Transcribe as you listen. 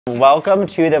Welcome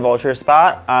to the Vulture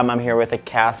Spot. I'm here with the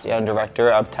cast and director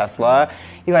of Tesla.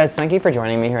 You guys, thank you for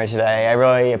joining me here today. I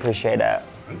really appreciate it.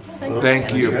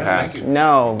 Thank you, Pat.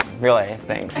 No, really,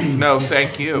 thanks. No,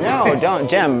 thank you. No, don't,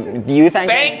 Jim. You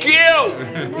thank you.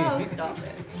 No, stop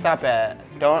it. Stop it.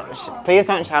 Please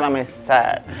don't shout on my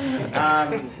set.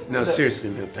 No,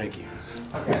 seriously, man, thank you.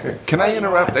 Can I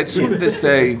interrupt? I just wanted to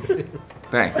say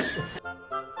thanks.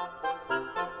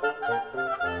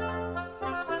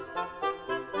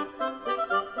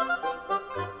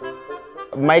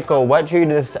 Michael, what drew you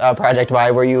to this project?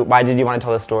 Why did you want to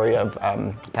tell the story of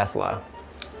Tesla?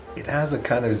 It has a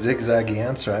kind of zigzaggy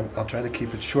answer. I'll try to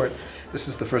keep it short. This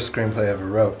is the first screenplay I ever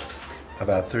wrote.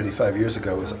 About 35 years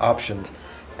ago, it was optioned,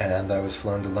 and I was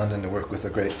flown to London to work with a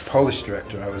great Polish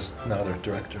director. I was not a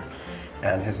director.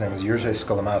 And his name was Jerzy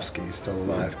Skolimowski, he's still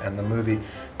alive. And the movie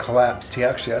collapsed. He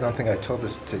actually, I don't think I told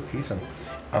this to Ethan,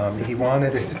 he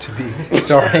wanted it to be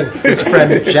starring his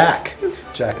friend Jack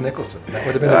Nicholson. That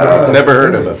would have been Never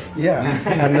heard of him. Yeah,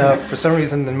 and for some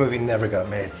reason the movie never got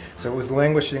made. So it was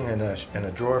languishing in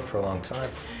a drawer for a long time.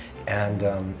 And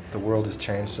the world has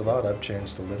changed a lot. I've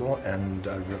changed a little, and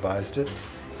I revised it.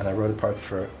 And I wrote a part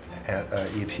for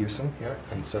Eve Hewson here,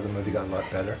 and so the movie got a lot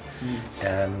better.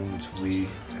 And we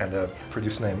had a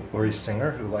producer named Uri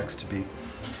Singer, who likes to be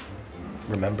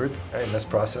remembered in this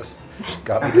process,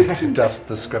 got me to dust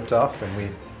the script off,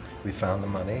 and we found the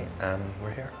money, and we're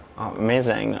here. Oh,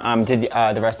 amazing. Did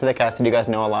the rest of the cast, did you guys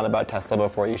know a lot about Tesla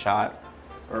before you shot?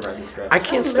 Or read the script? I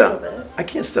can't stop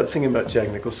thinking about Jack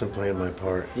Nicholson playing my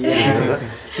part. Yeah.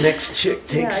 Next chick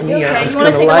takes me out. It's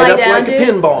gonna light up like a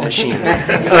pinball machine.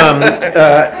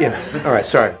 Yeah. All right.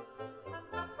 Sorry.